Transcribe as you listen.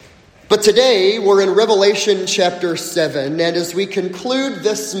But today we're in Revelation chapter 7, and as we conclude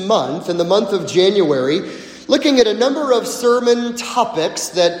this month, in the month of January, looking at a number of sermon topics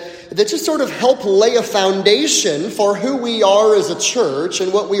that just sort of help lay a foundation for who we are as a church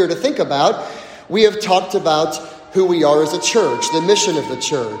and what we are to think about, we have talked about who we are as a church, the mission of the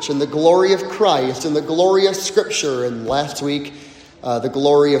church, and the glory of Christ, and the glory of Scripture, and last week, the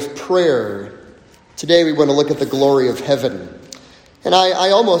glory of prayer. Today we want to look at the glory of heaven. And I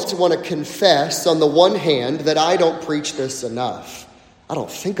almost want to confess, on the one hand, that I don't preach this enough. I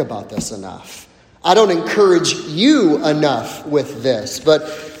don't think about this enough. I don't encourage you enough with this. But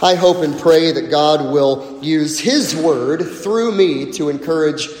I hope and pray that God will use His word through me to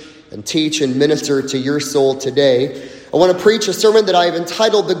encourage and teach and minister to your soul today. I want to preach a sermon that I have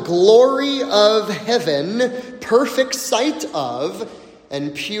entitled, The Glory of Heaven, Perfect Sight of,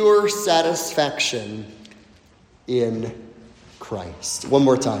 and Pure Satisfaction in Christ. One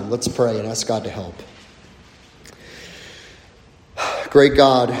more time, let's pray and ask God to help. Great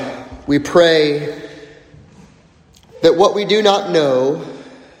God, we pray that what we do not know,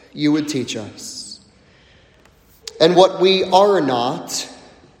 you would teach us. And what we are not,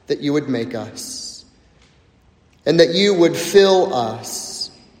 that you would make us. And that you would fill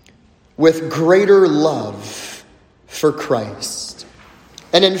us with greater love for Christ.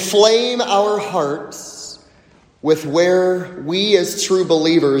 And inflame our hearts with where we as true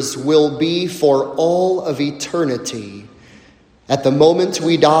believers will be for all of eternity at the moment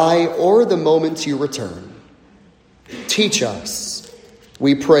we die or the moment you return. Teach us,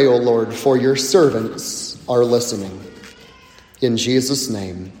 we pray, O Lord, for your servants are listening. In Jesus'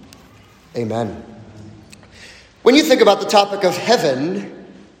 name, amen. When you think about the topic of heaven,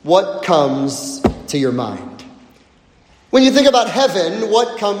 what comes to your mind? When you think about heaven,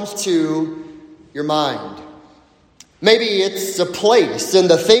 what comes to your mind? Maybe it's a place and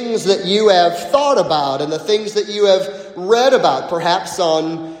the things that you have thought about and the things that you have read about, perhaps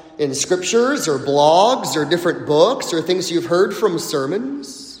in scriptures or blogs or different books or things you've heard from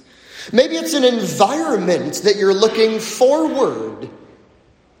sermons. Maybe it's an environment that you're looking forward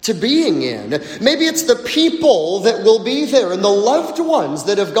to being in. Maybe it's the people that will be there and the loved ones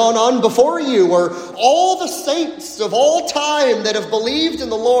that have gone on before you, or all the saints of all time that have believed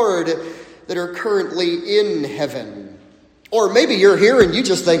in the Lord that are currently in heaven. Or maybe you're here and you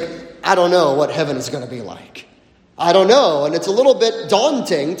just think, I don't know what heaven is going to be like. I don't know. And it's a little bit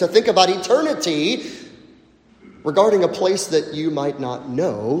daunting to think about eternity regarding a place that you might not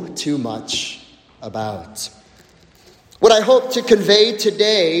know too much about. What I hope to convey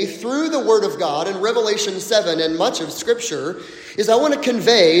today through the Word of God in Revelation 7 and much of Scripture is I want to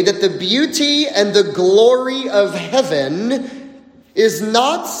convey that the beauty and the glory of heaven is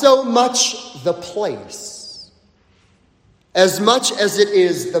not so much the place as much as it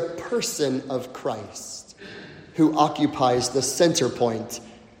is the person of Christ who occupies the center point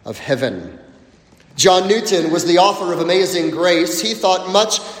of heaven. John Newton was the author of Amazing Grace. He thought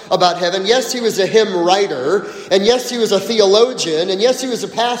much about heaven. Yes, he was a hymn writer, and yes, he was a theologian, and yes, he was a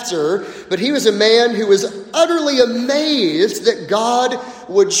pastor, but he was a man who was utterly amazed that God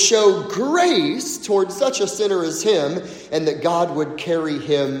would show grace toward such a sinner as him, and that God would carry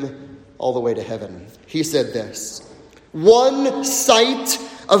him all the way to heaven. He said this: one sight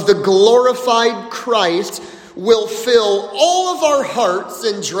of the glorified Christ will fill all of our hearts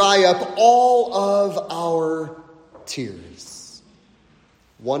and dry up all of our tears.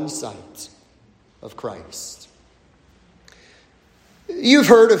 One sight of Christ. You've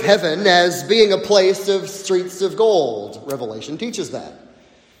heard of heaven as being a place of streets of gold. Revelation teaches that.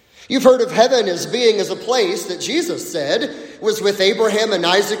 You've heard of heaven as being as a place that Jesus said was with Abraham and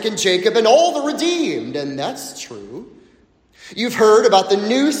Isaac and Jacob and all the redeemed, and that's true. You've heard about the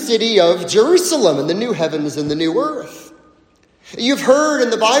new city of Jerusalem and the new heavens and the new earth. You've heard in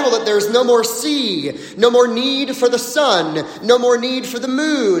the Bible that there's no more sea, no more need for the sun, no more need for the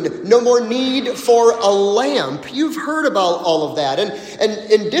moon, no more need for a lamp. You've heard about all of that.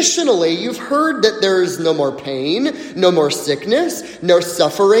 And additionally, you've heard that there's no more pain, no more sickness, no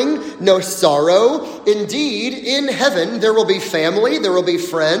suffering, no sorrow. Indeed, in heaven, there will be family, there will be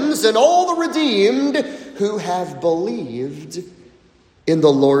friends, and all the redeemed who have believed in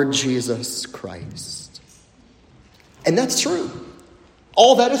the Lord Jesus Christ. And that's true.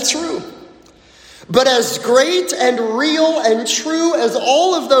 All that is true. But as great and real and true as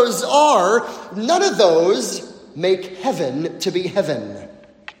all of those are, none of those make heaven to be heaven.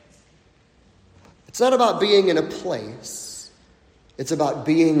 It's not about being in a place. It's about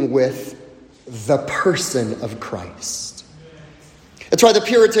being with the person of Christ. That's why the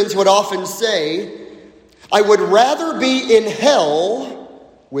Puritans would often say, I would rather be in hell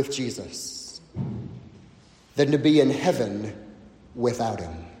with Jesus than to be in heaven without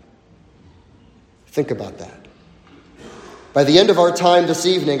him. Think about that. By the end of our time this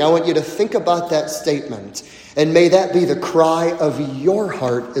evening, I want you to think about that statement, and may that be the cry of your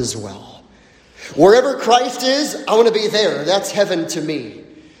heart as well. Wherever Christ is, I want to be there. That's heaven to me.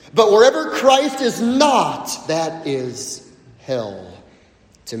 But wherever Christ is not, that is hell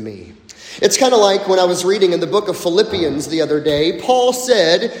to me. It's kind of like when I was reading in the book of Philippians the other day. Paul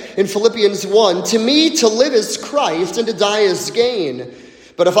said in Philippians 1, "To me to live is Christ and to die is gain.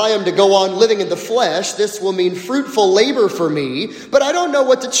 But if I am to go on living in the flesh, this will mean fruitful labor for me. But I don't know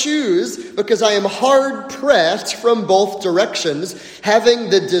what to choose because I am hard pressed from both directions, having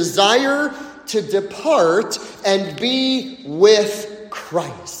the desire to depart and be with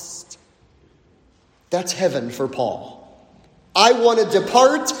Christ." That's heaven for Paul. I want to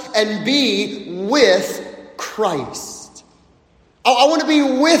depart and be with Christ. I want to be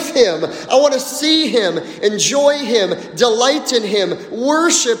with him. I want to see him, enjoy him, delight in him,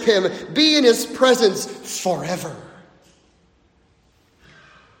 worship him, be in his presence forever.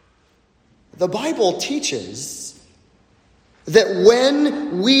 The Bible teaches that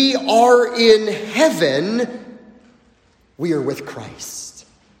when we are in heaven, we are with Christ.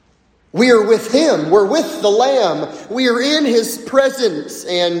 We are with him. We're with the Lamb. We are in his presence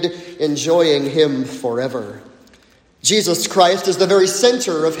and enjoying him forever. Jesus Christ is the very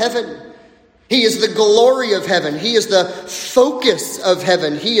center of heaven. He is the glory of heaven. He is the focus of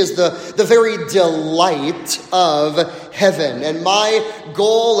heaven. He is the very delight of heaven. And my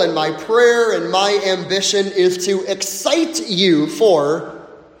goal and my prayer and my ambition is to excite you for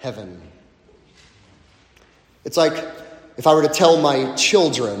heaven. It's like if I were to tell my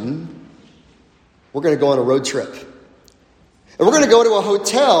children, we're going to go on a road trip. And we're going to go to a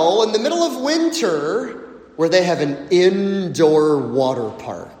hotel in the middle of winter where they have an indoor water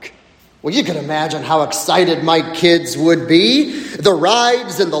park. Well, you can imagine how excited my kids would be. The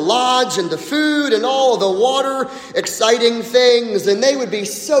rides and the lodge and the food and all the water exciting things. And they would be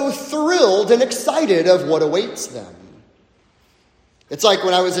so thrilled and excited of what awaits them. It's like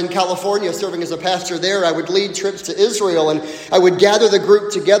when I was in California serving as a pastor there, I would lead trips to Israel and I would gather the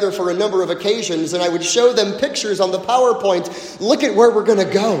group together for a number of occasions and I would show them pictures on the PowerPoint. Look at where we're going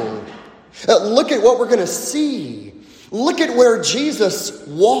to go. Look at what we're going to see. Look at where Jesus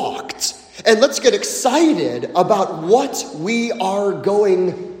walked. And let's get excited about what we are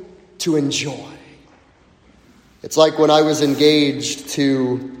going to enjoy. It's like when I was engaged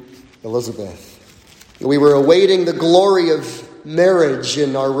to Elizabeth. We were awaiting the glory of marriage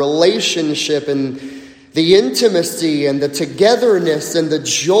and our relationship and the intimacy and the togetherness and the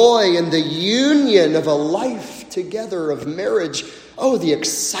joy and the union of a life together of marriage. Oh, the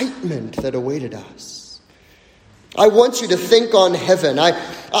excitement that awaited us. I want you to think on heaven. I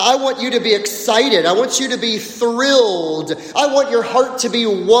want you to be excited. I want you to be thrilled. I want your heart to be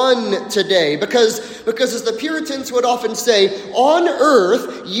won today. Because as the Puritans would often say, on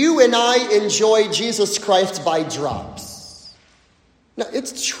earth, you and I enjoy Jesus Christ by drops. Now,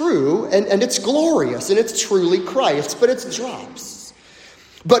 it's true, and it's glorious, and it's truly Christ, but it's drops.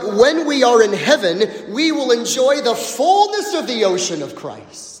 But when we are in heaven, we will enjoy the fullness of the ocean of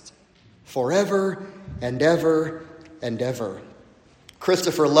Christ forever and ever and ever.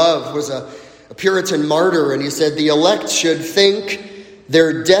 Christopher Love was a Puritan martyr, and he said, the elect should think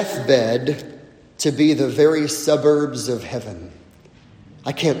their deathbed to be the very suburbs of heaven.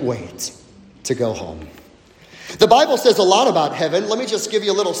 I can't wait to go home. The Bible says a lot about heaven. Let me just give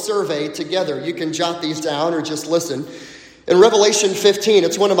you a little survey together. You can jot these down or just listen. In Revelation 15,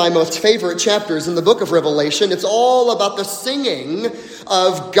 it's one of my most favorite chapters in the book of Revelation. It's all about the singing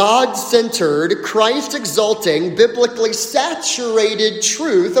of God-centered, Christ-exalting, biblically saturated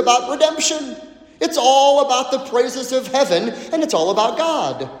truth about redemption. It's all about the praises of heaven, and it's all about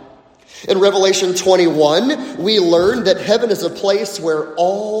God. In Revelation 21, we learn that heaven is a place where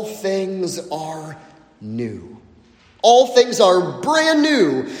all things are new. All things are brand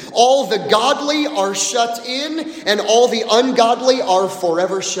new. All the godly are shut in, and all the ungodly are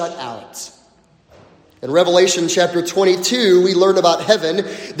forever shut out. In Revelation chapter 22, we learn about heaven,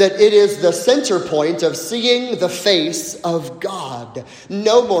 that it is the center point of seeing the face of God.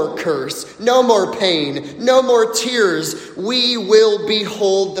 No more curse, no more pain, no more tears. We will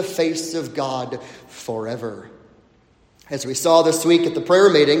behold the face of God forever. As we saw this week at the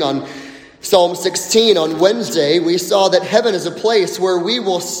prayer meeting on Psalm 16 on Wednesday, we saw that heaven is a place where we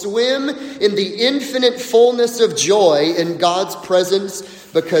will swim in the infinite fullness of joy in God's presence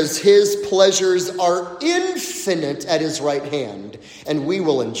because his pleasures are infinite at his right hand, and we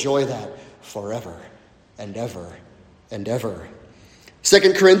will enjoy that forever and ever and ever.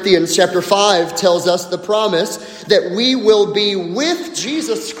 2 Corinthians chapter 5 tells us the promise that we will be with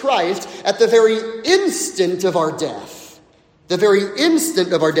Jesus Christ at the very instant of our death. The very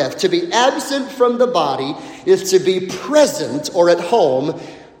instant of our death. To be absent from the body is to be present or at home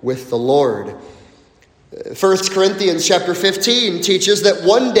with the Lord. 1 Corinthians chapter 15 teaches that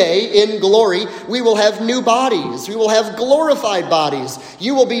one day in glory we will have new bodies. We will have glorified bodies.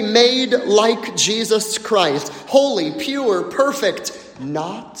 You will be made like Jesus Christ, holy, pure, perfect,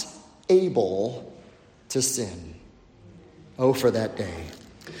 not able to sin. Oh, for that day.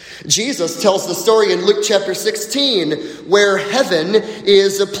 Jesus tells the story in Luke chapter 16 where heaven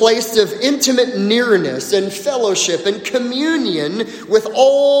is a place of intimate nearness and fellowship and communion with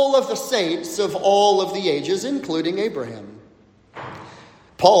all of the saints of all of the ages, including Abraham.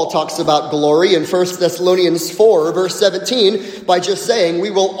 Paul talks about glory in 1 Thessalonians 4, verse 17, by just saying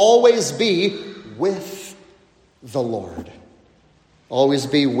we will always be with the Lord. Always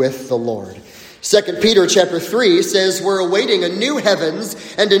be with the Lord. 2 Peter chapter 3 says we're awaiting a new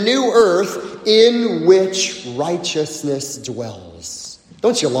heavens and a new earth in which righteousness dwells.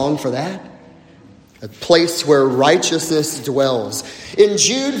 Don't you long for that? A place where righteousness dwells. In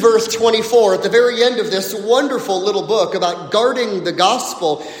Jude verse 24, at the very end of this wonderful little book about guarding the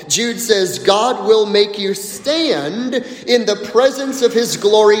gospel, Jude says, God will make you stand in the presence of his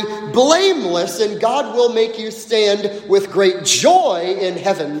glory blameless, and God will make you stand with great joy in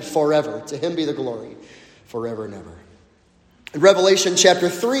heaven forever. To him be the glory forever and ever. Revelation chapter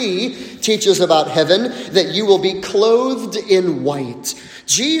 3 teaches about heaven that you will be clothed in white.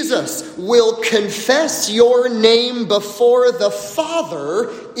 Jesus will confess your name before the Father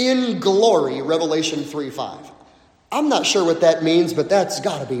in glory. Revelation 3:5. I'm not sure what that means, but that's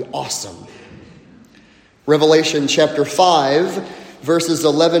got to be awesome. Revelation chapter 5, verses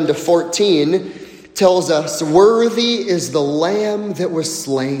 11 to 14 tells us, worthy is the Lamb that was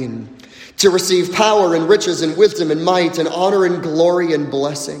slain to receive power and riches and wisdom and might and honor and glory and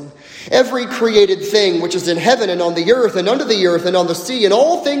blessing. Every created thing which is in heaven and on the earth and under the earth and on the sea and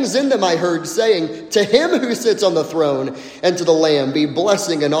all things in them I heard saying, to him who sits on the throne and to the Lamb be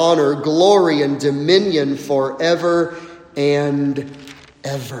blessing and honor, glory and dominion forever and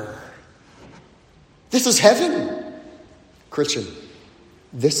ever. This is heaven. Christian,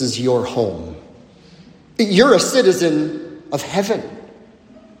 this is your home. You're a citizen of heaven.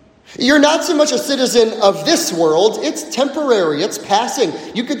 You're not so much a citizen of this world. It's temporary. It's passing.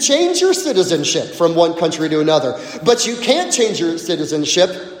 You could change your citizenship from one country to another, but you can't change your citizenship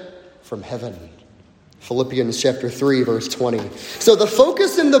from heaven. Philippians chapter 3, verse 20. So the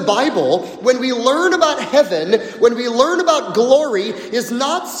focus in the Bible, when we learn about heaven, when we learn about glory, is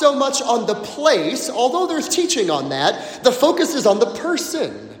not so much on the place, although there's teaching on that. The focus is on the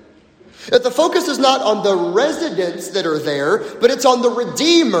person. The focus is not on the residents that are there, but it's on the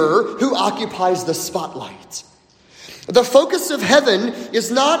Redeemer who occupies the spotlight. The focus of heaven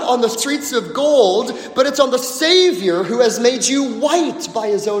is not on the streets of gold, but it's on the Savior who has made you white by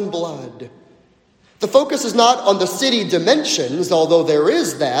his own blood. The focus is not on the city dimensions, although there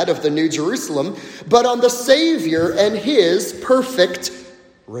is that of the New Jerusalem, but on the Savior and his perfect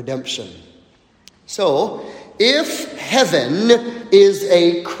redemption. So, if heaven is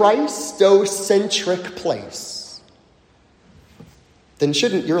a Christocentric place, then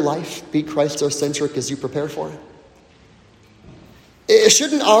shouldn't your life be Christocentric as you prepare for it?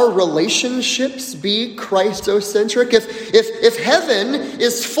 Shouldn't our relationships be Christocentric? If heaven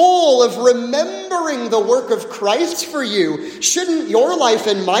is full of remembering the work of Christ for you, shouldn't your life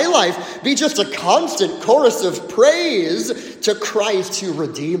and my life be just a constant chorus of praise to Christ who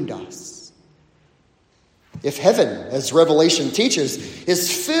redeemed us? If heaven, as Revelation teaches,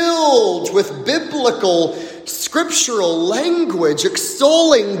 is filled with biblical, scriptural language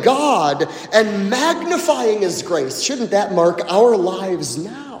extolling God and magnifying his grace, shouldn't that mark our lives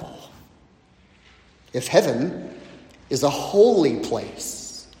now? If heaven is a holy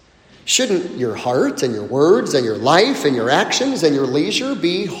place, shouldn't your heart and your words and your life and your actions and your leisure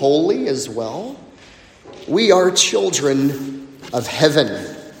be holy as well? We are children of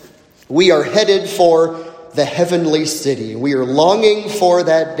heaven. We are headed for the heavenly city. We are longing for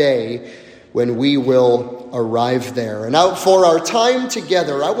that day when we will arrive there. And out for our time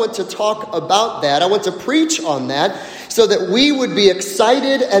together, I want to talk about that. I want to preach on that so that we would be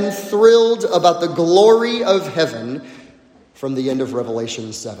excited and thrilled about the glory of heaven from the end of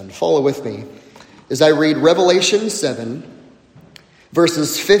Revelation 7. Follow with me as I read Revelation 7,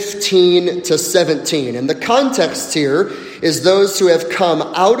 verses 15 to 17. And the context here is those who have come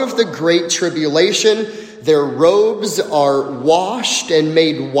out of the great tribulation. Their robes are washed and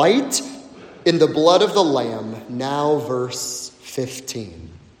made white in the blood of the Lamb. Now verse 15.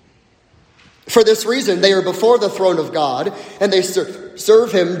 For this reason, they are before the throne of God, and they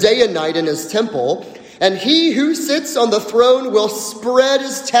serve him day and night in his temple. And he who sits on the throne will spread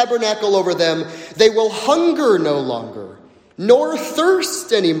his tabernacle over them. They will hunger no longer, nor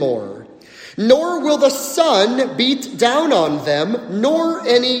thirst anymore, nor will the sun beat down on them, nor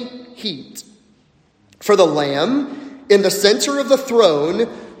any heat. For the Lamb in the center of the throne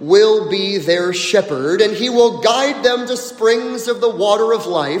will be their shepherd, and he will guide them to springs of the water of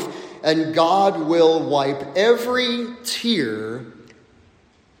life, and God will wipe every tear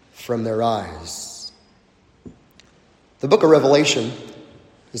from their eyes. The book of Revelation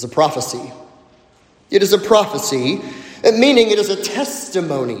is a prophecy. It is a prophecy, meaning it is a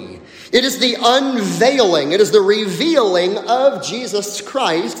testimony. It is the unveiling, it is the revealing of Jesus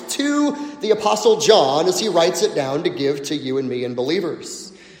Christ to the Apostle John as he writes it down to give to you and me and believers.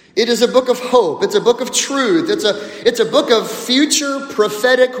 It is a book of hope. It's a book of truth. It's a book of future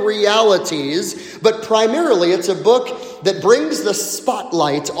prophetic realities, but primarily it's a book that brings the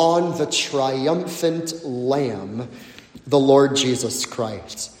spotlight on the triumphant Lamb, the Lord Jesus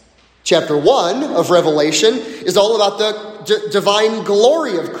Christ. Chapter 1 of Revelation is all about the divine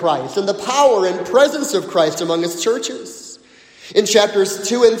glory of Christ and the power and presence of Christ among his churches. In chapters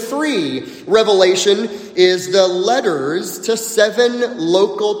 2 and 3, Revelation is the letters to 7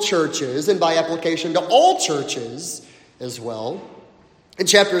 local churches, and by application to all churches as well. In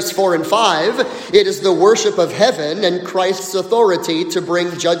chapters 4 and 5, it is the worship of heaven and Christ's authority to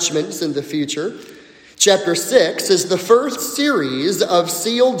bring judgments in the future. Chapter 6 is the first series of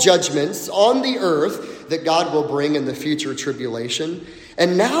sealed judgments on the earth that God will bring in the future tribulation.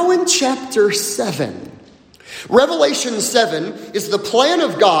 And now in chapter 7, Revelation 7 is the plan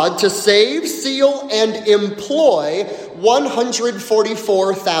of God to save, seal, and employ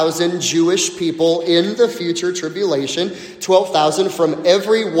 144,000 Jewish people in the future tribulation, 12,000 from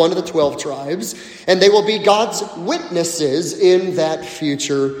every one of the 12 tribes, and they will be God's witnesses in that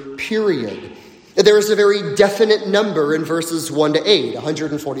future period. There is a very definite number in verses 1 to 8,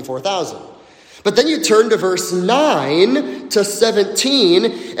 144,000. But then you turn to verse 9 to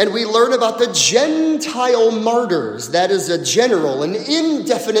 17, and we learn about the Gentile martyrs. That is a general, an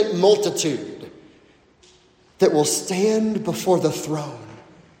indefinite multitude that will stand before the throne.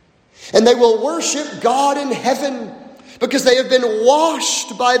 And they will worship God in heaven because they have been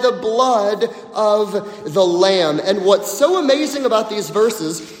washed by the blood of the Lamb. And what's so amazing about these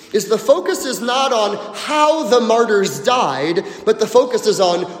verses is the focus is not on how the martyrs died, but the focus is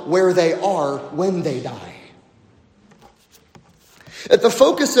on where they are when they die. The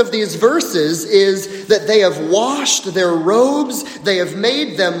focus of these verses is that they have washed their robes, they have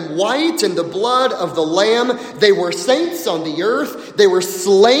made them white in the blood of the Lamb. They were saints on the earth, they were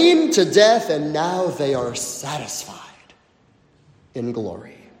slain to death, and now they are satisfied in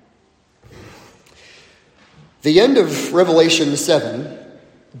glory. The end of Revelation 7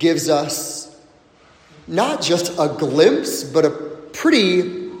 gives us not just a glimpse, but a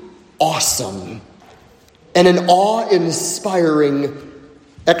pretty awesome and an awe-inspiring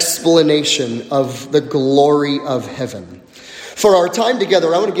explanation of the glory of heaven. For our time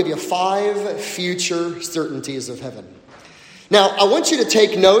together, I want to give you 5 future certainties of heaven. Now, I want you to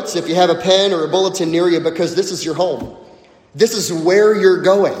take notes if you have a pen or a bulletin near you, because this is your home. This is where you're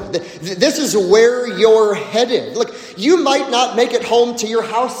going. This is where you're headed. Look, you might not make it home to your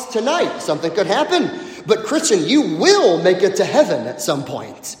house tonight. Something could happen. But Christian, you will make it to heaven at some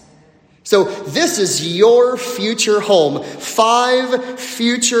point. So this is your future home. 5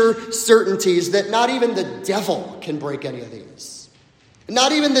 future certainties that not even the devil can break any of these.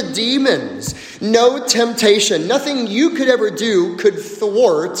 Not even the demons. No temptation. Nothing you could ever do could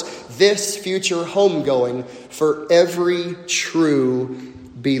thwart this future homegoing for every true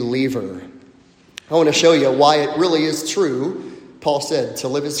believer. I want to show you why it really is true. Paul said, to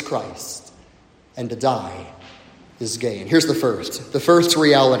live is Christ, and to die is gain. Here's the first. The first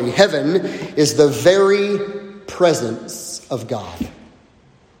reality. Heaven is the very presence of God.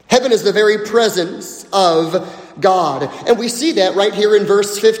 Heaven is the very presence of God. And we see that right here in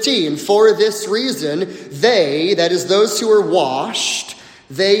verse 15. For this reason, they, that is those who are washed,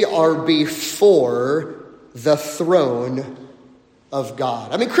 they are before the throne of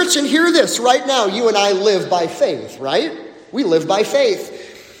God. I mean, Christian, hear this. Right now, you and I live by faith, right? We live by faith.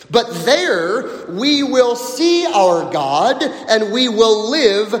 But there, we will see our God, and we will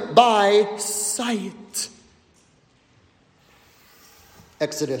live by sight.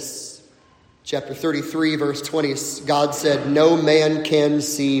 Exodus chapter 33, verse 20, God said, no man can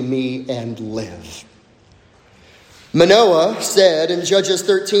see me and live. Manoah said in Judges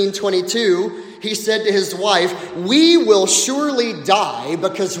 13:22, he said to his wife, "We will surely die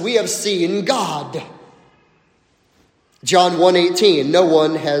because we have seen God." John 1:18, no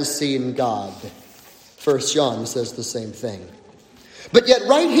one has seen God. 1 John says the same thing. But yet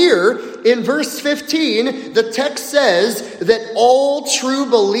right here in verse 15, the text says that all true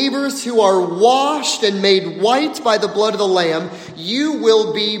believers who are washed and made white by the blood of the Lamb, you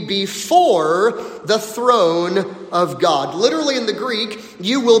will be before the throne of God. Literally in the Greek,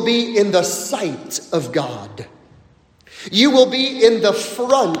 you will be in the sight of God. You will be in the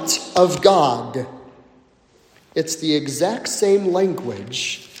front of God. It's the exact same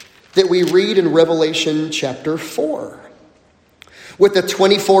language that we read in Revelation chapter 4. With the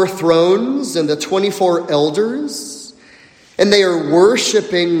 24 thrones and the 24 elders, and they are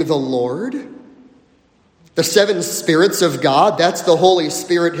worshiping the Lord. The seven spirits of God, that's the Holy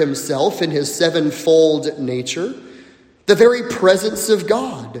Spirit himself in his sevenfold nature, the very presence of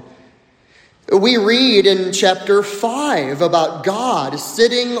God. We read in chapter 5 about God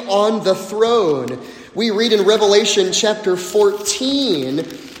sitting on the throne. We read in Revelation chapter 14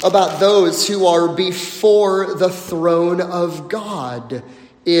 about those who are before the throne of God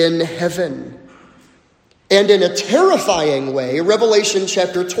in heaven. And in a terrifying way, Revelation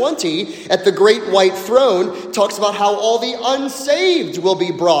chapter 20 at the great white throne talks about how all the unsaved will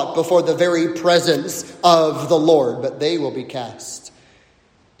be brought before the very presence of the Lord, but they will be cast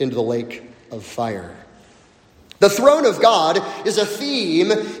into the lake of fire. The throne of God is a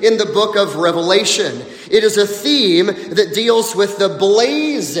theme in the book of Revelation. It is a theme that deals with the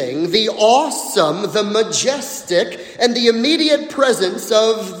blazing, the awesome, the majestic, and the immediate presence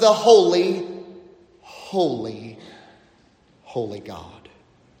of the holy, holy, holy God.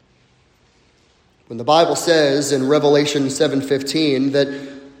 When the Bible says in Revelation 7:15 that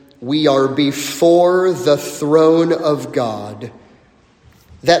we are before the throne of God,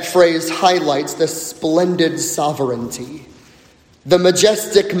 that phrase highlights the splendid sovereignty, the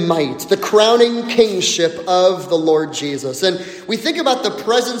majestic might, the crowning kingship of the Lord Jesus. And we think about the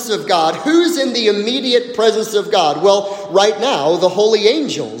presence of God. Who's in the immediate presence of God? Well, right now, the holy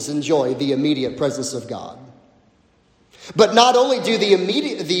angels enjoy the immediate presence of God. But not only do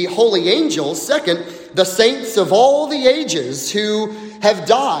the holy angels, second, the saints of all the ages who have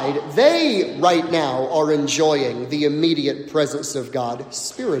died, they right now are enjoying the immediate presence of God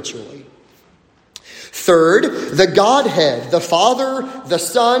spiritually. Third, the Godhead, the Father, the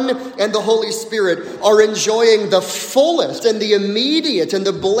Son, and the Holy Spirit are enjoying the fullest and the immediate and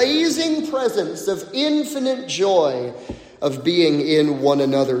the blazing presence of infinite joy of being in one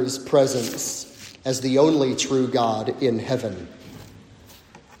another's presence as the only true God in heaven.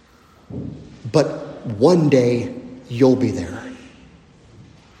 But one day you'll be there.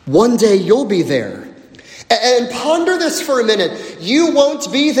 One day you'll be there. And ponder this for a minute. You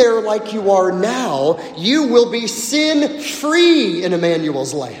won't be there like you are now. You will be sin-free in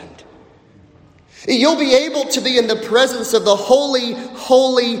Emmanuel's land. You'll be able to be in the presence of the holy,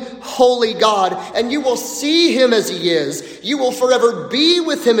 holy, holy God, and you will see him as he is. You will forever be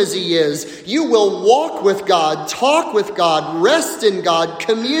with him as he is. You will walk with God, talk with God, rest in God,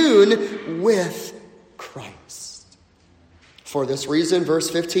 commune with Christ. For this reason, verse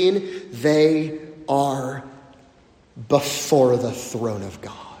 15, they are before the throne of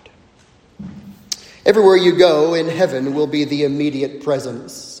God. Everywhere you go in heaven will be the immediate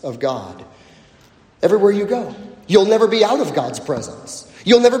presence of God. Everywhere you go. You'll never be out of God's presence.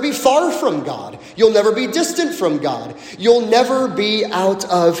 You'll never be far from God. You'll never be distant from God. You'll never be out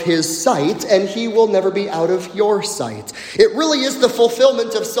of his sight, and he will never be out of your sight. It really is the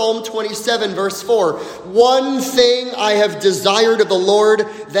fulfillment of Psalm 27, verse 4. One thing I have desired of the Lord,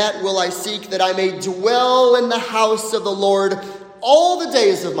 that will I seek, that I may dwell in the house of the Lord all the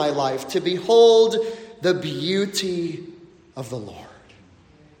days of my life, to behold the beauty of the Lord.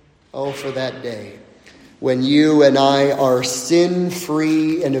 Oh, for that day when you and I are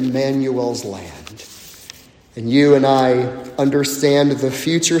sin-free in Emmanuel's land, and you and I understand the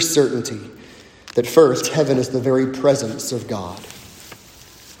future certainty that first, heaven is the very presence of God.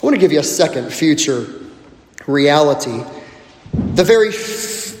 I want to give you a second future reality, the very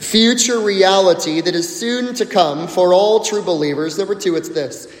future reality that is soon to come for all true believers. Number two, it's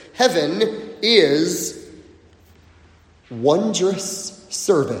this: heaven is wondrous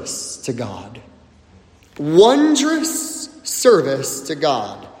service to God. Wondrous service to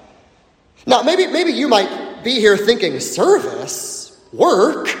God. Now, maybe you might be here thinking, service?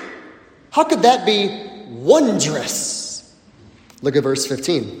 Work? How could that be wondrous? Look at verse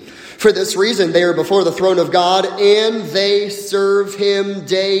 15. For this reason, they are before the throne of God, and they serve him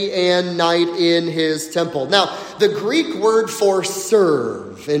day and night in his temple. Now, the Greek word for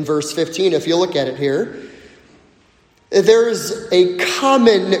serve in verse 15, if you look at it here, there's a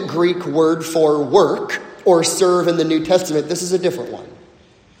common Greek word for work or serve in the New Testament. This is a different one.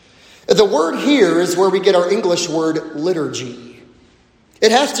 The word here is where we get our English word liturgy.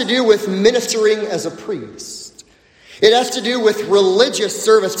 It has to do with ministering as a priest. It has to do with religious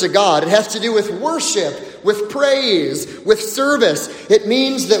service to God. It has to do with worship, with praise, with service. It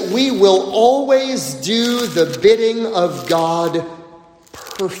means that we will always do the bidding of God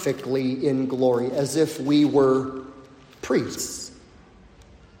perfectly in glory, as if we were priests.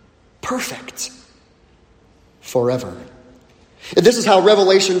 Perfect. Forever. This is how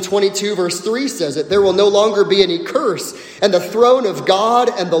Revelation 22 verse 3 says it. There will no longer be any curse, and the throne of God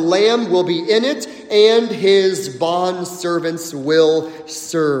and the Lamb will be in it, and his bondservants will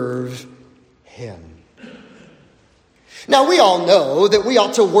serve him. Now, we all know that we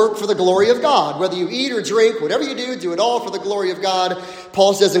ought to work for the glory of God. Whether you eat or drink, whatever you do it all for the glory of God.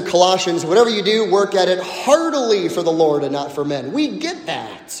 Paul says in Colossians, whatever you do, work at it heartily for the Lord and not for men. We get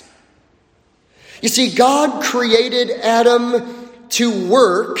that. You see, God created Adam to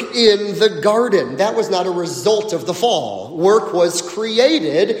work in the garden. That was not a result of the fall. Work was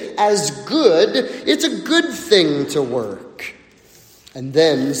created as good. It's a good thing to work. And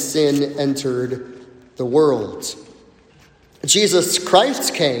then sin entered the world. Jesus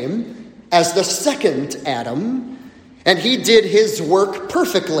Christ came as the second Adam, and he did his work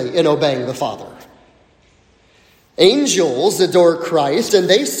perfectly in obeying the Father. Angels adore Christ, and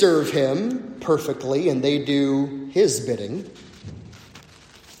they serve him perfectly, and they do his bidding.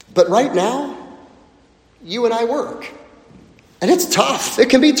 But right now, you and I work. And it's tough. It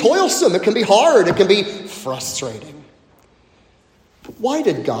can be toilsome. It can be hard. It can be frustrating. Why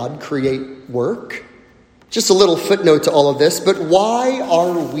did God create work? Just a little footnote to all of this, but why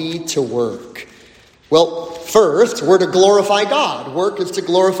are we to work? Well, first, we're to glorify God. Work is to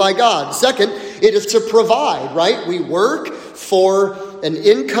glorify God. Second, it is to provide, right? We work for an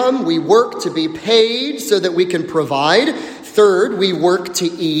income. We work to be paid so that we can provide. Third, we work to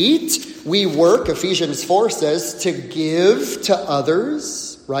eat. We work, Ephesians 4 says, to give to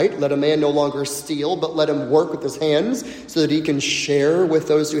others, right? Let a man no longer steal, but let him work with his hands so that he can share with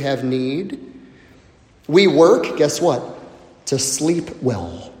those who have need. We work, guess what? To sleep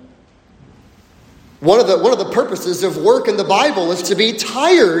well. One of the purposes of work in the Bible is to be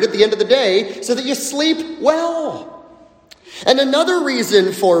tired at the end of the day so that you sleep well. And another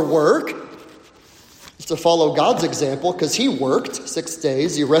reason for work is to follow God's example, because he worked 6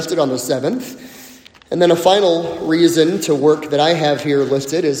 days. He rested on the seventh. And then a final reason to work that I have here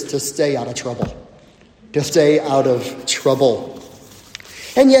listed is to stay out of trouble. To stay out of trouble.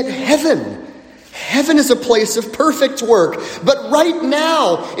 And yet Heaven is a place of perfect work. But right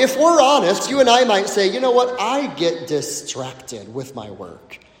now, if we're honest, you and I might say, you know what? I get distracted with my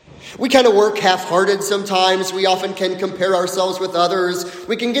work. We kind of work half-hearted sometimes. We often can compare ourselves with others.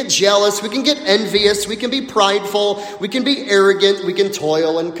 We can get jealous. We can get envious. We can be prideful. We can be arrogant. We can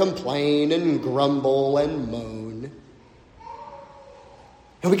toil and complain and grumble and moan.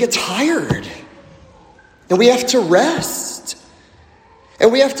 And we get tired. And we have to rest.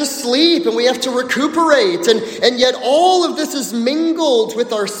 And we have to sleep, and we have to recuperate. And yet all of this is mingled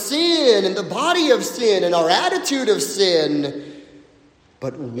with our sin and the body of sin and our attitude of sin.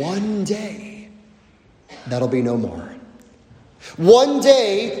 But one day, that'll be no more. One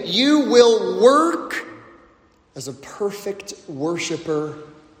day, you will work as a perfect worshiper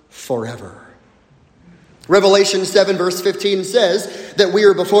forever. Revelation 7 verse 15 says that we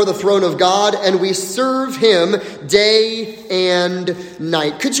are before the throne of God and we serve him day and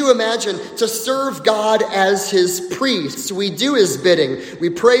night. Could you imagine to serve God as his priests? We do his bidding.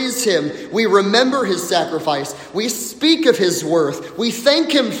 We praise him. We remember his sacrifice. We speak of his worth. We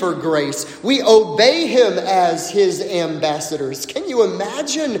thank him for grace. We obey him as his ambassadors. Can you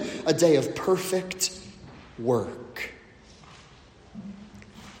imagine a day of perfect work?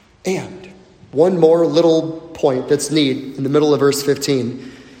 And one more little point that's neat in the middle of verse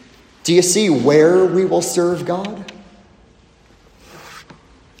 15. Do you see where we will serve God?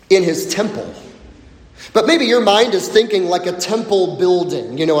 In his temple. But maybe your mind is thinking like a temple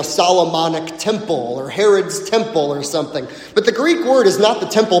building, a Solomonic temple or Herod's temple or something. But the Greek word is not the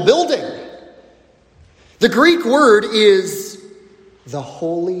temple building. The Greek word is the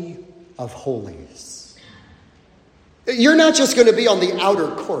Holy of Holies. You're not just going to be on the outer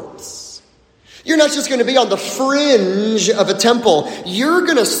courts. You're not just going to be on the fringe of a temple. You're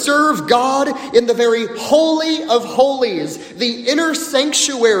going to serve God in the very holy of holies, the inner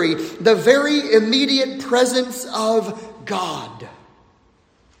sanctuary, the very immediate presence of God.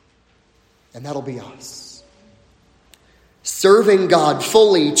 And that'll be us. Serving God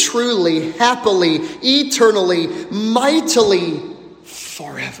fully, truly, happily, eternally, mightily,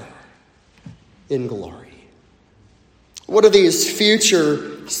 forever in glory. What are these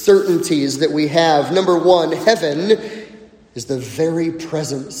future certainties that we have? Number one, heaven is the very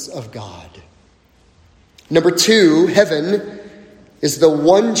presence of God. Number two, heaven is the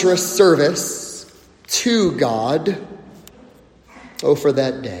wondrous service to God. Oh, for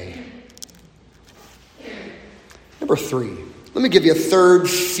that day. Number three, let me give you a third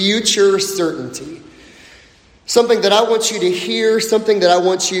future certainty. Something that I want you to hear, something that I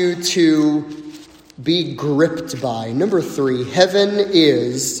want you to be gripped by. Number three, heaven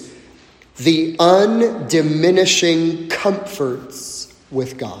is the undiminishing comforts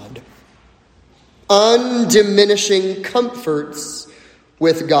with God. Undiminishing comforts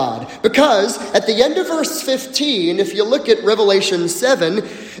with God. Because at the end of verse 15, if you look at Revelation 7,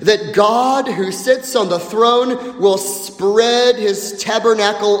 that God who sits on the throne will spread his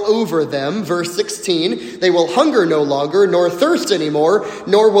tabernacle over them. Verse 16, they will hunger no longer, nor thirst anymore,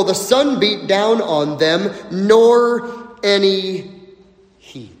 nor will the sun beat down on them, nor any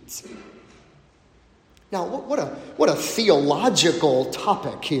heat. Now, what a theological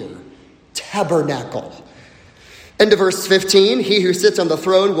topic here. Tabernacle. End of verse 15, he who sits on the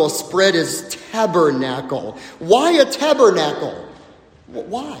throne will spread his tabernacle. Why a tabernacle?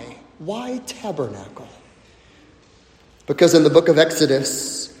 Why? Why tabernacle? Because in the book of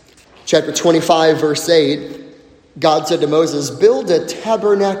Exodus, chapter 25, verse 8, God said to Moses, build a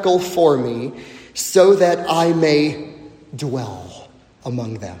tabernacle for me so that I may dwell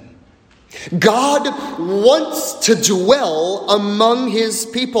among them. God wants to dwell among his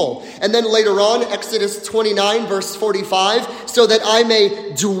people. And then later on, Exodus 29, verse 45, so that I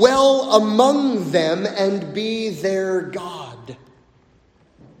may dwell among them and be their God.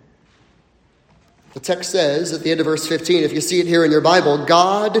 The text says at the end of verse 15, if you see it here in your Bible,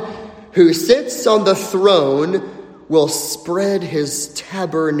 God who sits on the throne will spread his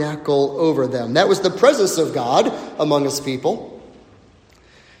tabernacle over them. That was the presence of God among his people.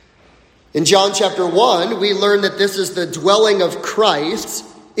 In John chapter 1, we learn that this is the dwelling of Christ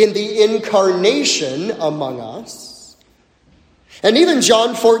in the incarnation among us. And even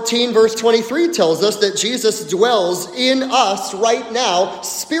John 14, verse 23 tells us that Jesus dwells in us right now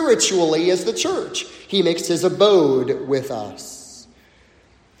spiritually as the church. He makes his abode with us.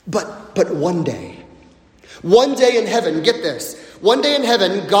 But one day in heaven, get this, one day in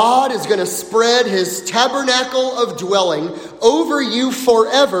heaven, God is going to spread his tabernacle of dwelling over you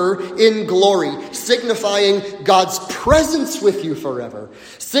forever in glory, signifying God's presence with you forever,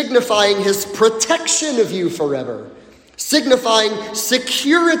 signifying his protection of you forever, signifying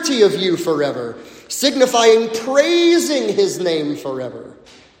security of you forever, signifying praising his name forever,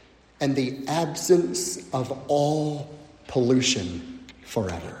 and the absence of all pollution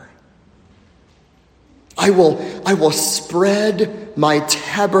forever. I will spread my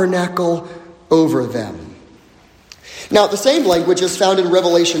tabernacle over them. Now, the same language is found in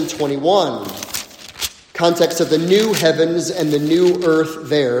Revelation 21. Context of the new heavens and the new earth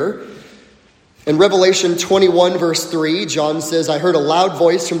there. In Revelation 21, verse 3, John says, I heard a loud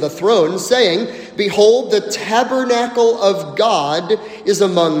voice from the throne saying, behold, the tabernacle of God is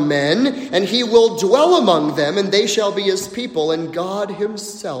among men, and he will dwell among them, and they shall be his people, and God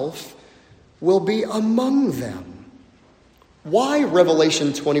himself will be among them. Why Revelation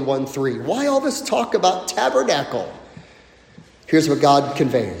 21:3? Why all this talk about tabernacle? Here's what God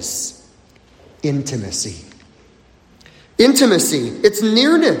conveys. Intimacy. Intimacy. It's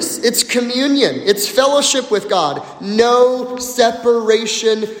nearness. It's communion. It's fellowship with God. No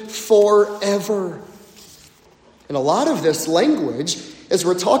separation forever. And a lot of this language, as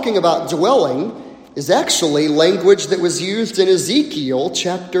we're talking about dwelling, is actually language that was used in Ezekiel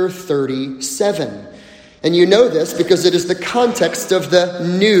chapter 37. And you know this because it is the context of the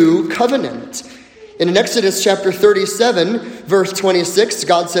new covenant. In Exodus chapter 37, verse 26,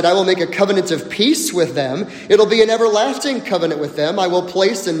 God said, I will make a covenant of peace with them. It'll be an everlasting covenant with them. I will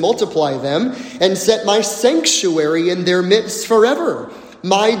place and multiply them and set my sanctuary in their midst forever.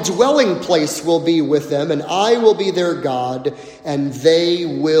 My dwelling place will be with them, and I will be their God, and they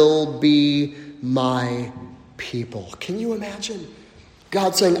will be my people. Can you imagine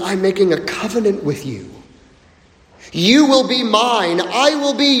God saying, I'm making a covenant with you, You will be mine. I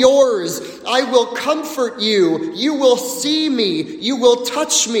will be yours. I will comfort you. You will see me. You will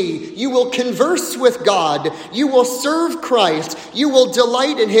touch me. You will converse with God. You will serve Christ. You will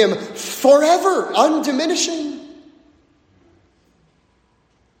delight in him forever, undiminishing.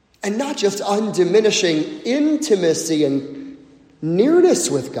 And not just undiminishing intimacy and nearness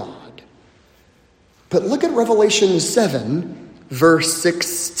with God, but look at Revelation 7, verse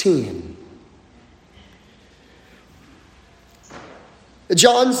 16.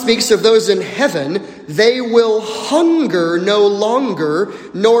 John speaks of those in heaven. They will hunger no longer,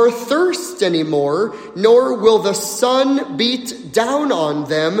 nor thirst anymore, nor will the sun beat down on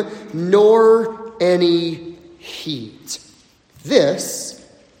them, nor any heat. This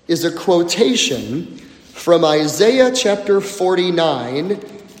is a quotation from Isaiah chapter 49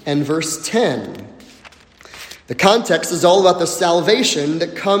 and verse 10. The context is all about the salvation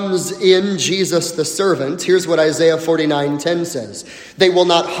that comes in Jesus the servant. Here's what Isaiah 49:10 says. They will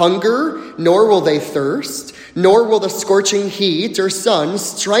not hunger, nor will they thirst, nor will the scorching heat or sun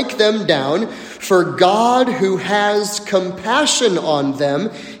strike them down. For God, who has compassion on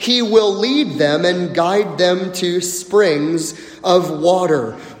them, he will lead them and guide them to springs of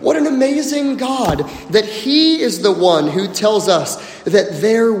water. What an amazing God, that he is the one who tells us that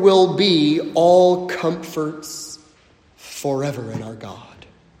there will be all comforts forever in our God.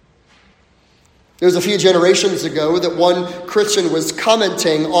 It was a few generations ago that one Christian was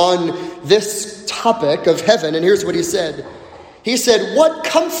commenting on this topic of heaven, and here's what he said. He said, "What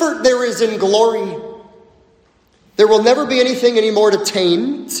comfort there is in glory. There will never be anything anymore to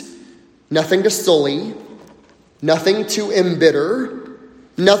taint, nothing to sully, nothing to embitter,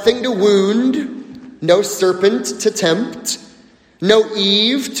 nothing to wound, no serpent to tempt, no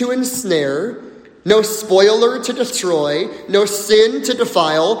Eve to ensnare, no spoiler to destroy, no sin to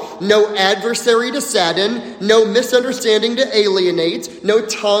defile, no adversary to sadden, no misunderstanding to alienate, no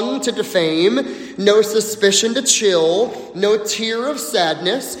tongue to defame, no suspicion to chill, no tear of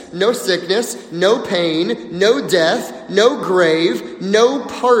sadness, no sickness, no pain, no death, no grave, no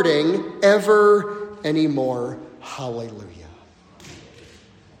parting ever anymore." Hallelujah.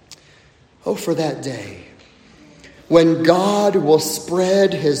 Oh, for that day when God will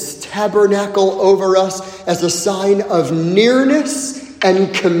spread his tabernacle over us as a sign of nearness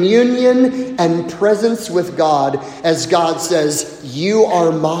and communion and presence with God, as God says, "You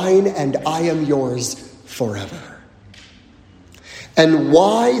are mine and I am yours forever." And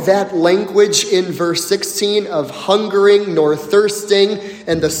why that language in verse 16 of hungering nor thirsting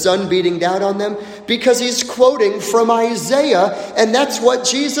and the sun beating down on them? Because he's quoting from Isaiah, and that's what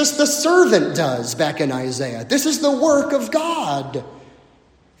Jesus the servant does back in Isaiah. This is the work of God.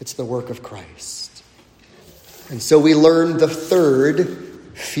 It's the work of Christ. And so we learn the third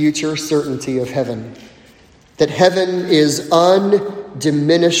future certainty of heaven, that heaven is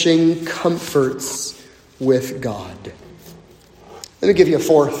undiminishing comforts with God. Let me give you a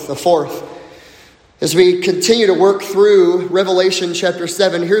fourth. As we continue to work through Revelation chapter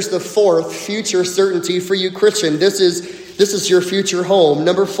 7, here's the fourth future certainty for you, Christian. This is your future home.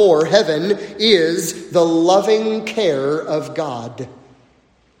 Number 4, heaven is the loving care of God.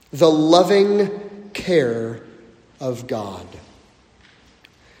 The loving care of God.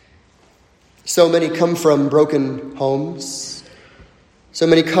 So many come from broken homes. So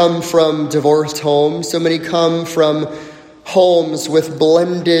many come from divorced homes. So many come from homes with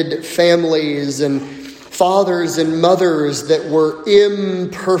blended families and fathers and mothers that were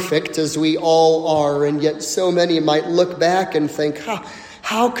imperfect, as we all are, and yet so many might look back and think,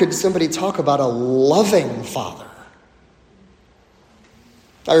 how could somebody talk about a loving father?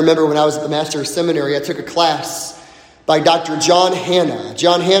 I remember when I was at the Master's Seminary, I took a class by Dr. John Hanna.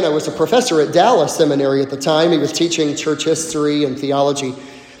 John Hanna was a professor at Dallas Seminary at the time. He was teaching church history and theology.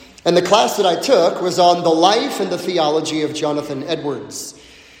 And the class that I took was on the life and the theology of Jonathan Edwards.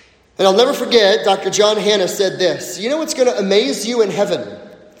 And I'll never forget, Dr. John Hanna said this: you know what's going to amaze you in heaven?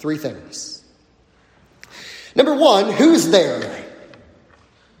 3 things. Number 1, who's there?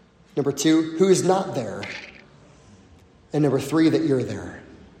 Number 2, who's not there? And number 3, that you're there.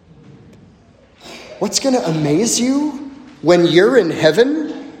 What's going to amaze you when you're in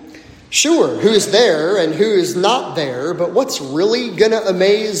heaven? Sure, who's there and who's not there, but what's really going to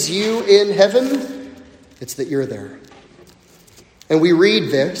amaze you in heaven? It's that you're there. And we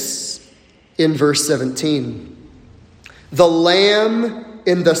read this in verse 17. The Lamb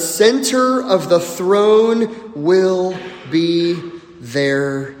in the center of the throne will be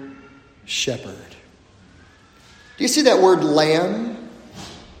their shepherd. Do you see that word lamb?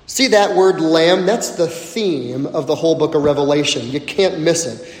 See that word lamb? That's the theme of the whole book of Revelation. You can't miss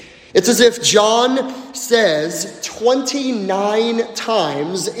it. It's as if John says 29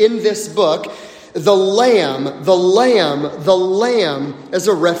 times in this book, the Lamb, the Lamb, the Lamb, as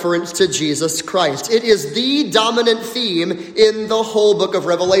a reference to Jesus Christ. It is the dominant theme in the whole book of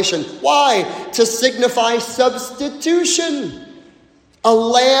Revelation. Why? To signify substitution. A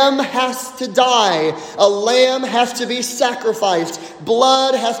lamb has to die. A lamb has to be sacrificed.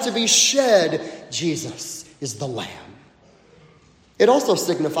 Blood has to be shed. Jesus is the Lamb. It also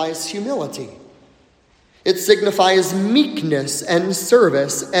signifies humility. It signifies meekness and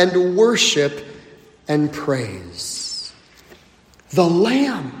service and worship and praise. The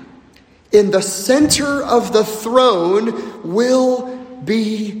Lamb in the center of the throne will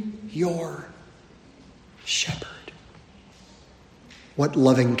be your shepherd. What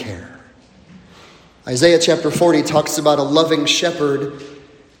loving care. Isaiah chapter 40 talks about a loving shepherd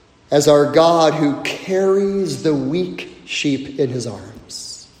as our God who carries the weak sheep in his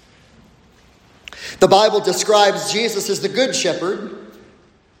arms. The Bible describes Jesus as the good shepherd.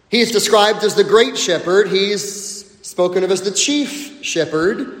 He's described as the great shepherd. He's spoken of as the chief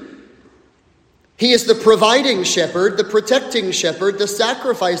shepherd. He is the providing shepherd, the protecting shepherd, the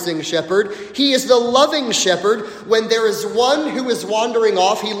sacrificing shepherd. He is the loving shepherd. When there is one who is wandering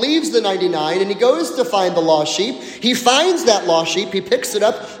off, he leaves the 99 and he goes to find the lost sheep. He finds that lost sheep, he picks it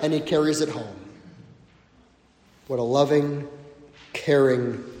up, and he carries it home. What a loving,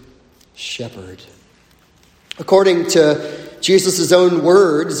 caring shepherd. According to Jesus' own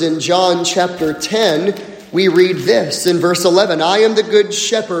words in John chapter 10, we read this in verse 11, I am the good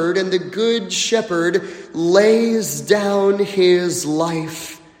shepherd, and the good shepherd lays down his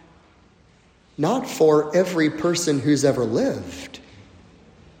life, not for every person who's ever lived.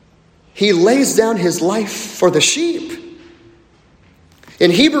 He lays down his life for the sheep.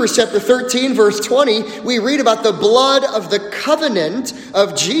 In Hebrews chapter 13, verse 20, we read about the blood of the covenant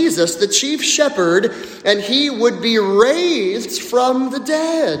of Jesus, the chief shepherd, and he would be raised from the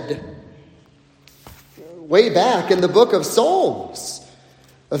dead. Way back in the book of Psalms,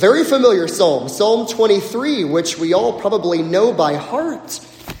 a very familiar psalm, Psalm 23, which we all probably know by heart.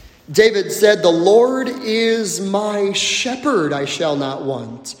 David said, the Lord is my shepherd, I shall not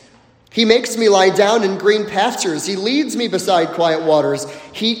want. He makes me lie down in green pastures. He leads me beside quiet waters.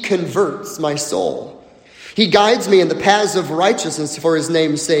 He converts my soul. He guides me in the paths of righteousness for his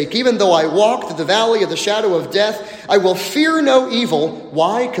name's sake. Even though I walk through the valley of the shadow of death, I will fear no evil.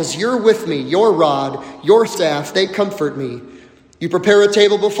 Why? Because you're with me. Your rod, your staff, they comfort me. You prepare a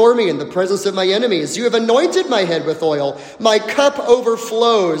table before me in the presence of my enemies. You have anointed my head with oil. My cup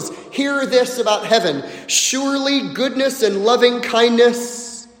overflows. Hear this about heaven. Surely goodness and loving kindness,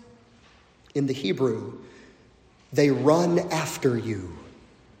 in the Hebrew, they run after you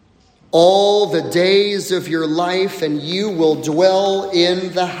all the days of your life, and you will dwell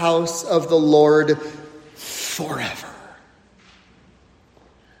in the house of the Lord forever.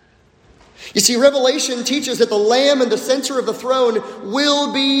 You see, Revelation teaches that the Lamb in the center of the throne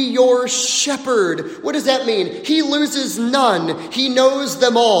will be your shepherd. What does that mean? He loses none. He knows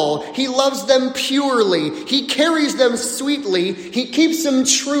them all. He loves them purely. He carries them sweetly. He keeps them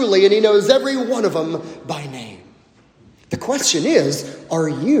truly, and he knows every one of them by name. The question is, are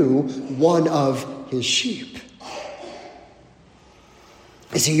you one of his sheep?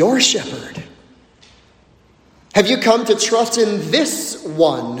 Is he your shepherd? Have you come to trust in this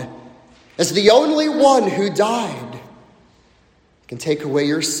one as the only one who died, can take away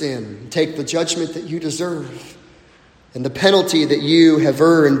your sin, take the judgment that you deserve, and the penalty that you have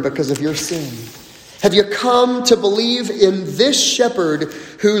earned because of your sin? Have you come to believe in this shepherd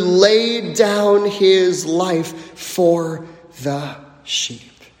who laid down his life for the sheep?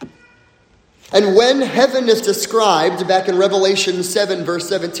 And when heaven is described back in Revelation 7, verse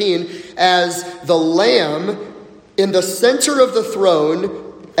 17, as the Lamb in the center of the throne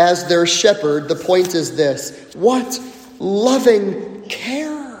as their shepherd, the point is this: what loving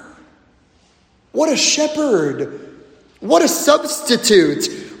care! What a shepherd! What a substitute!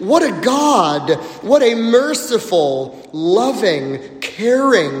 What a God! What a merciful, loving,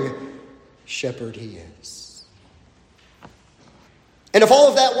 caring shepherd he is. And if all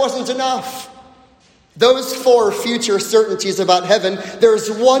of that wasn't enough, those 4 future certainties about heaven, there's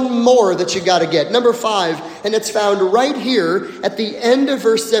one more that you got to get. Number 5, and it's found right here at the end of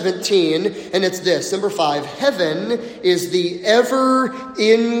verse 17, and it's this. Number 5, heaven is the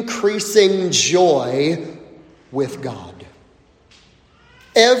ever-increasing joy with God.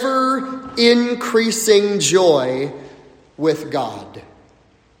 Ever-increasing joy with God.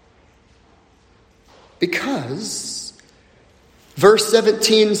 Because Verse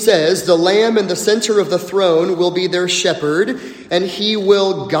 17 says, "The Lamb in the center of the throne will be their shepherd, and he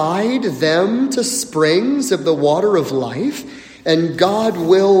will guide them to springs of the water of life, and God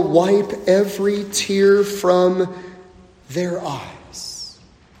will wipe every tear from their eyes."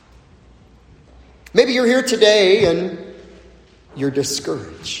 Maybe you're here today and you're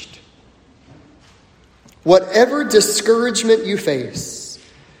discouraged. Whatever discouragement you face,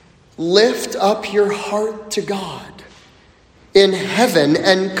 lift up your heart to God in heaven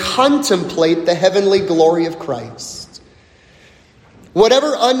and contemplate the heavenly glory of Christ.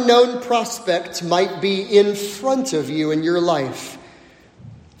 Whatever unknown prospect might be in front of you in your life,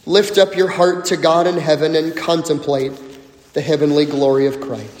 lift up your heart to God in heaven and contemplate the heavenly glory of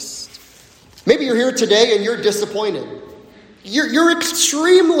Christ. Maybe you're here today and you're disappointed. You're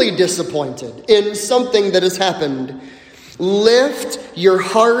extremely disappointed in something that has happened. Lift your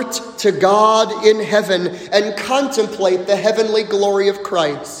heart to God in heaven and contemplate the heavenly glory of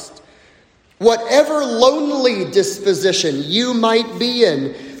Christ. Whatever lonely disposition you might be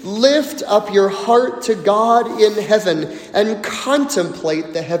in, lift up your heart to God in heaven and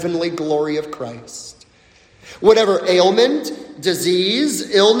contemplate the heavenly glory of Christ. Whatever ailment, disease,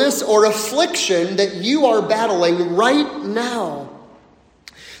 illness, or affliction that you are battling right now,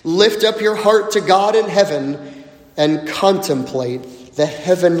 lift up your heart to God in heaven and contemplate the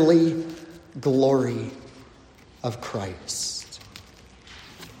heavenly glory of Christ.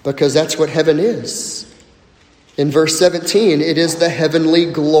 Because that's what heaven is. In verse 17, it is the heavenly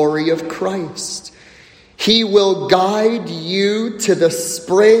glory of Christ. He will guide you to the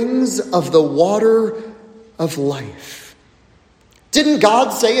springs of the water of life. Didn't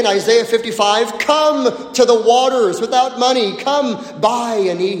God say in Isaiah 55, "Come to the waters without money, come buy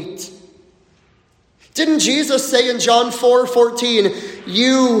and eat"? Didn't Jesus say in John 4:14,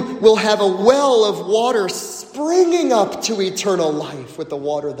 "You will have a well of water springing up to eternal life with the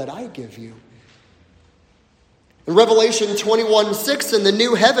water that I give you"? In Revelation 21:6, in the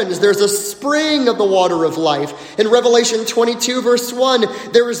new heavens, there's a spring of the water of life. In Revelation 22, verse 1,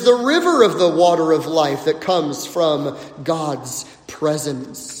 there is the river of the water of life that comes from God's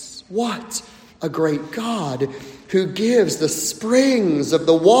presence. What a great God who gives the springs of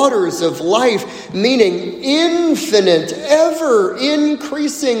the waters of life, meaning infinite,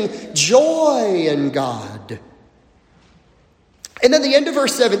 ever-increasing joy in God. And then the end of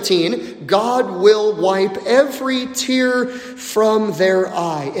verse 17, God will wipe every tear from their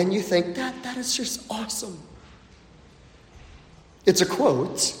eye. And you think, that is just awesome. It's a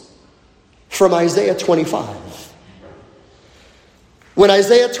quote from Isaiah 25. When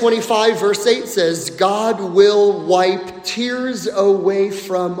Isaiah 25 verse 8 says, God will wipe tears away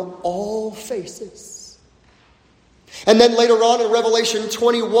from all faces. And then later on in Revelation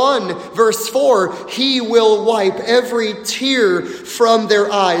 21 verse 4, he will wipe every tear from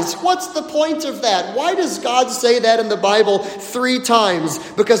their eyes. What's the point of that? Why does God say that in the Bible 3 times?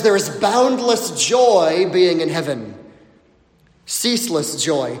 Because there is boundless joy being in heaven. Ceaseless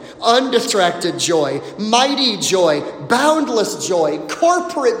joy, undistracted joy, mighty joy, boundless joy,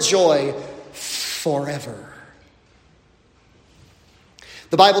 corporate joy, forever.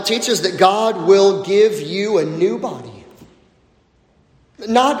 The Bible teaches that God will give you a new body.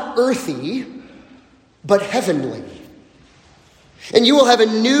 Not earthy, but heavenly. And you will have a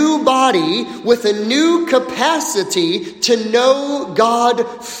new body with a new capacity to know God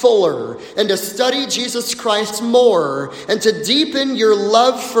fuller and to study Jesus Christ more and to deepen your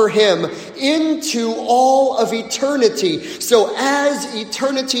love for him into all of eternity. So as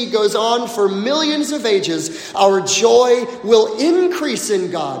eternity goes on for millions of ages, our joy will increase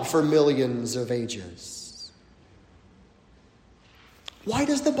in God for millions of ages. Why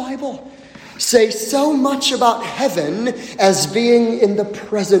does the Bible say so much about heaven as being in the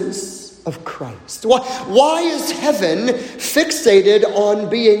presence of Christ? Why is heaven fixated on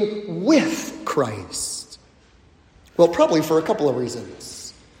being with Christ? Well, probably for a couple of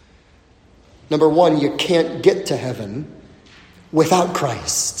reasons. Number one, you can't get to heaven without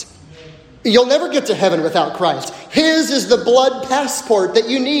Christ. You'll never get to heaven without Christ. His is the blood passport that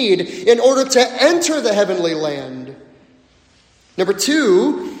you need in order to enter the heavenly land. Number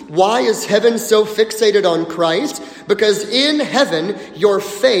two, why is heaven so fixated on Christ? Because in heaven, your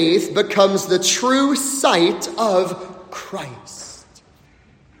faith becomes the true sight of Christ.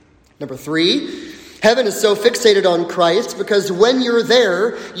 Number three, heaven is so fixated on Christ because when you're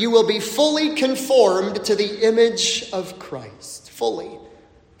there, you will be fully conformed to the image of Christ.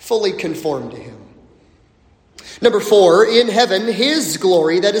 Fully conformed to him. Number four, in heaven, his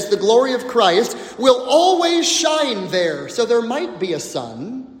glory, that is the glory of Christ, will always shine there. So there might be a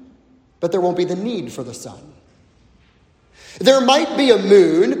sun, but there won't be the need for the sun. There might be a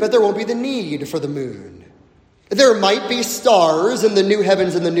moon, but there won't be the need for the moon. There might be stars in the new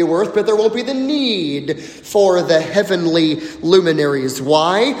heavens and the new earth, but there won't be the need for the heavenly luminaries.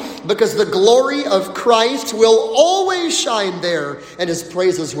 Why? Because the glory of Christ will always shine there, and his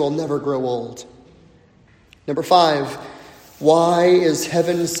praises will never grow old. Number 5, why is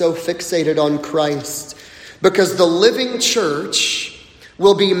heaven so fixated on Christ? Because the living church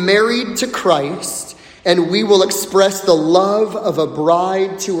will be married to Christ, and we will express the love of a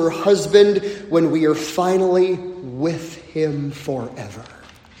bride to her husband when we are finally with him forever.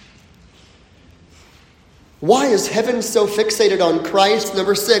 Why is heaven so fixated on Christ?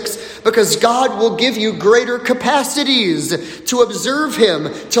 Number 6, because God will give you greater capacities to observe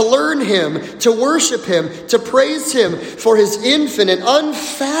him, to learn him, to worship him, to praise him for his infinite,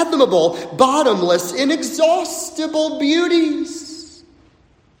 unfathomable, bottomless, inexhaustible beauties.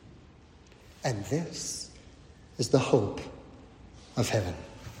 And this is the hope of heaven.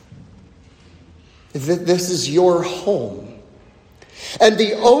 This is your home. And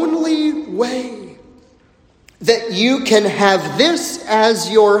the only way that you can have this as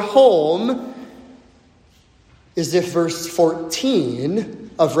your home is if verse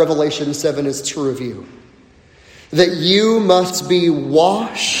 14 of Revelation 7 is true of you. That you must be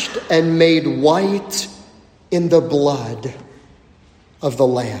washed and made white in the blood of the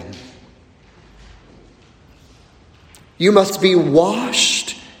Lamb. You must be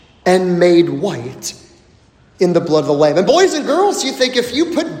washed and made white in the blood of the Lamb. And boys and girls, you think if you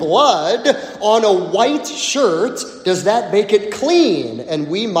put blood on a white shirt, does that make it clean? And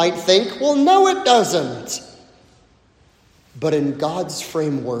we might think, well, no, it doesn't. But in God's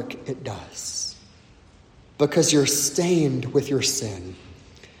framework, it does. Because you're stained with your sin.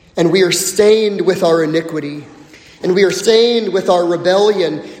 And we are stained with our iniquity. And we are stained with our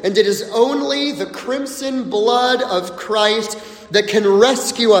rebellion. And it is only the crimson blood of Christ that can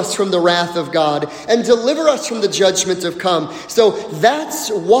rescue us from the wrath of God and deliver us from the judgment to come. So that's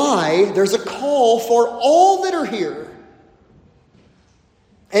why there's a call for all that are here.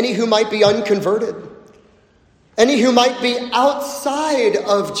 Any who might be unconverted. Any who might be outside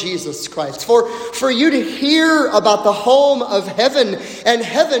of Jesus Christ. For you to hear about the home of heaven. And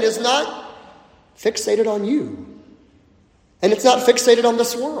heaven is not fixated on you. And it's not fixated on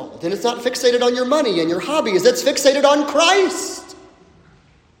this world. And it's not fixated on your money and your hobbies. It's fixated on Christ.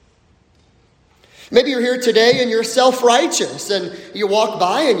 Maybe you're here today and you're self-righteous and you walk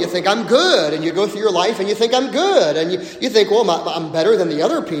by and you think, I'm good. And you go through your life and you think, I'm good. And you think, well, I'm better than the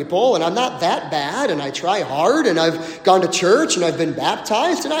other people and I'm not that bad and I try hard and I've gone to church and I've been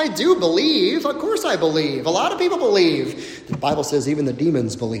baptized and I do believe. Of course I believe. A lot of people believe. The Bible says even the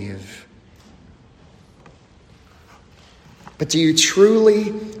demons believe. But do you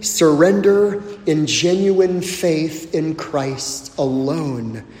truly surrender in genuine faith in Christ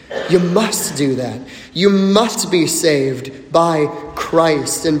alone? You must do that. You must be saved by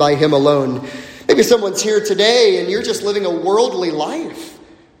Christ and by him alone. Maybe someone's here today and you're just living a worldly life.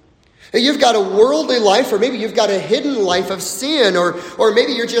 You've got a worldly life, or maybe you've got a hidden life of sin, or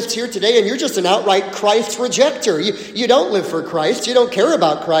maybe you're just here today and you're just an outright Christ rejecter. You don't live for Christ. You don't care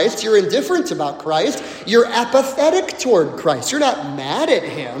about Christ. You're indifferent about Christ. You're apathetic toward Christ. You're not mad at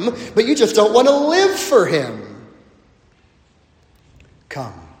him, but you just don't want to live for him.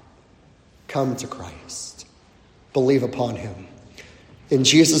 Come to Christ. Believe upon him. In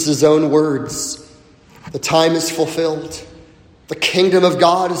Jesus' own words, the time is fulfilled. The kingdom of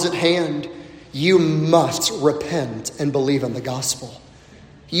God is at hand. You must repent and believe in the gospel.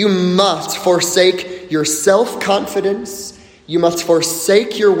 You must forsake your self-confidence. You must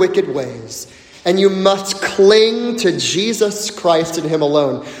forsake your wicked ways. And you must cling to Jesus Christ and him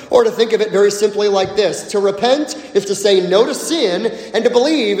alone. Or to think of it very simply like this. To repent is to say no to sin, and to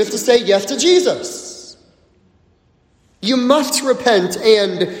believe is to say yes to Jesus. You must repent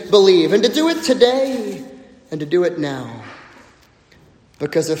and believe, and to do it today, and to do it now.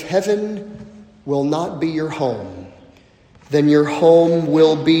 Because if heaven will not be your home, then your home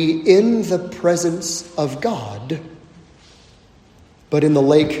will be in the presence of God, but in the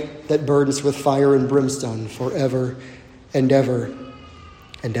lake that burns with fire and brimstone forever and ever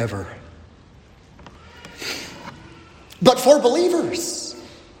and ever. But for believers,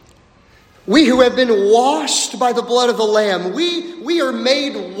 we who have been washed by the blood of the Lamb, we are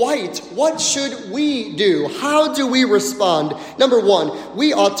made white. What should we do? How do we respond? Number 1,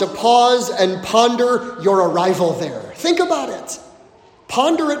 we ought to pause and ponder your arrival there. Think about it.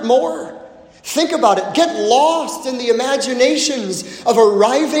 Ponder it more. Think about it. Get lost in the imaginations of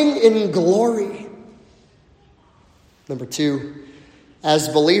arriving in glory. Number 2, as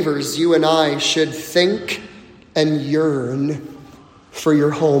believers, you and I should think and yearn for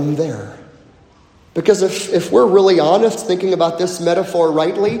your home there. Because if we're really honest, thinking about this metaphor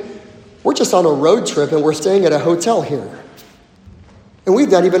rightly, we're just on a road trip and we're staying at a hotel here. And we've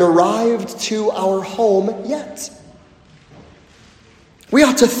not even arrived to our home yet. We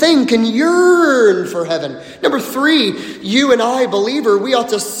ought to think and yearn for heaven. Number 3, you and I, believer, we ought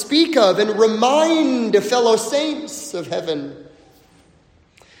to speak of and remind fellow saints of heaven.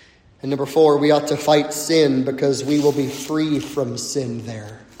 And number 4, we ought to fight sin because we will be free from sin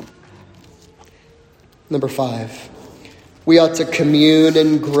there. Number 5, we ought to commune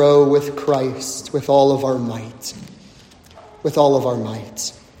and grow with Christ with all of our might. With all of our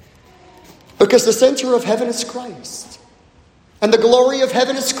might. Because the center of heaven is Christ. And the glory of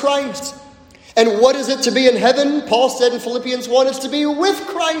heaven is Christ. And what is it to be in heaven? Paul said in Philippians 1, is to be with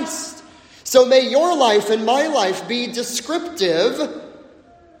Christ. So may your life and my life be descriptive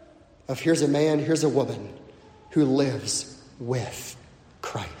of here's a man, here's a woman who lives with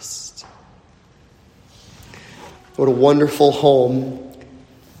Christ. What a wonderful home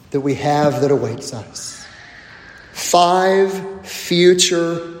that we have that awaits us. 5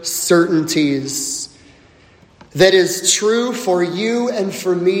 future certainties that is true for you and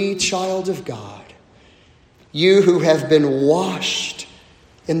for me, child of God. You who have been washed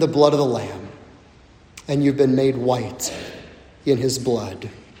in the blood of the Lamb, and you've been made white in his blood.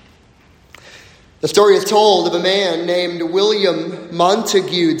 The story is told of a man named William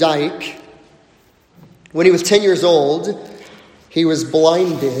Montague Dyke. When he was 10 years old, he was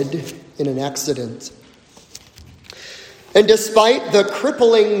blinded in an accident. And despite the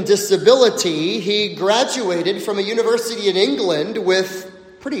crippling disability, he graduated from a university in England with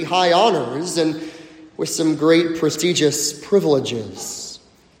pretty high honors and with some great prestigious privileges.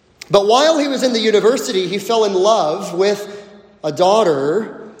 But while he was in the university, he fell in love with a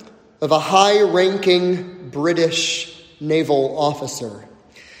daughter of a high-ranking British naval officer.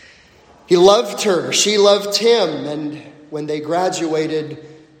 He loved her, she loved him, and when they graduated,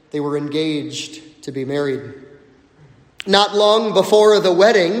 they were engaged to be married. Not long before the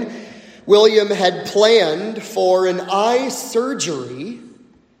wedding, William had planned for an eye surgery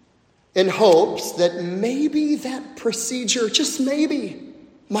in hopes that maybe that procedure, just maybe,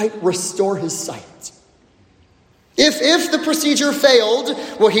 might restore his sight. If the procedure failed,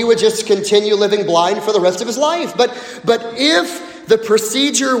 well, he would just continue living blind for the rest of his life. But if the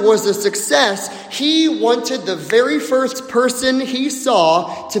procedure was a success, he wanted the very first person he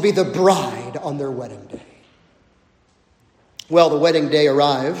saw to be the bride on their wedding day. Well, the wedding day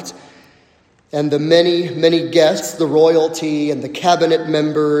arrived, and the many, many guests, the royalty and the cabinet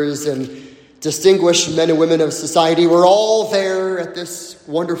members and distinguished men and women of society were all there at this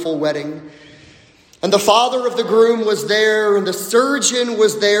wonderful wedding. And the father of the groom was there, and the surgeon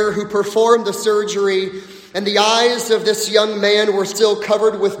was there who performed the surgery, and the eyes of this young man were still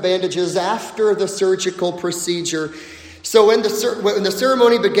covered with bandages after the surgical procedure. So when the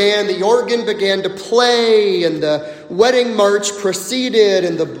ceremony began, the organ began to play, and the wedding march proceeded,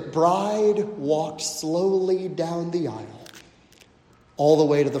 and the bride walked slowly down the aisle, all the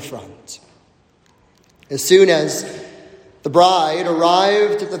way to the front. As soon as the bride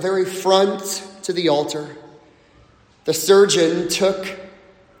arrived at the very front to the altar, the surgeon took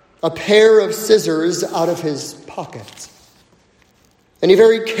a pair of scissors out of his pocket. And he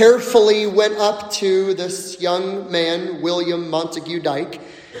very carefully went up to this young man, William Montague Dyke,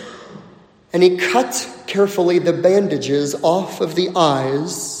 and he cut carefully the bandages off of the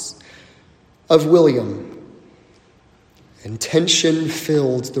eyes of William. And tension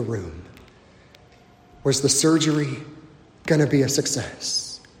filled the room. Was the surgery going to be a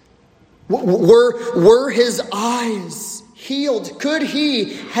success? Were his eyes healed? Could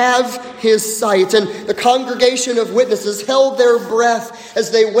he have his sight? And the congregation of witnesses held their breath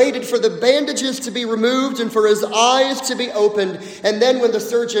as they waited for the bandages to be removed and for his eyes to be opened. And then when the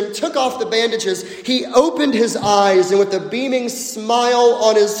surgeon took off the bandages, he opened his eyes, and with a beaming smile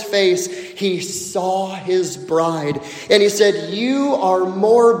on his face, he saw his bride. And he said, "You are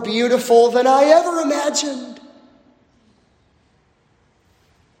more beautiful than I ever imagined."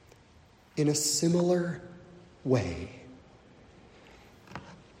 In a similar way,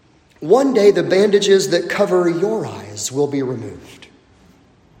 one day the bandages that cover your eyes will be removed.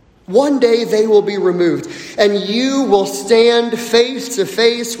 One day they will be removed, and you will stand face to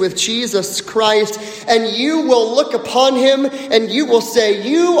face with Jesus Christ, and you will look upon him, and you will say,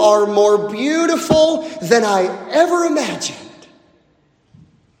 "You are more beautiful than I ever imagined."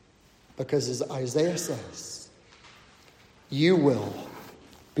 Because as Isaiah says, you will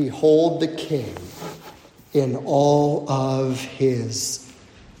behold the King in all of his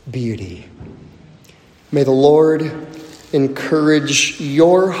beauty. May the Lord encourage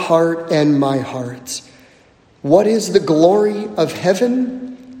your heart and my heart. What is the glory of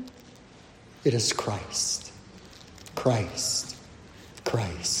heaven? It is Christ. Christ.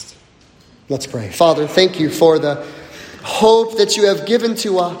 Christ. Let's pray. Father, thank you for the hope that you have given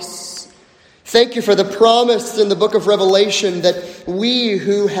to us. Thank you for the promise in the book of Revelation that we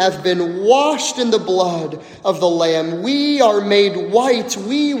who have been washed in the blood of the Lamb, we are made white,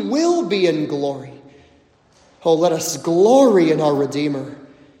 we will be in glory. Oh, let us glory in our Redeemer.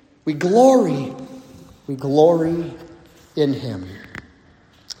 We glory in him.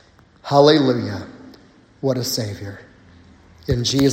 Hallelujah. What a Savior. In Jesus'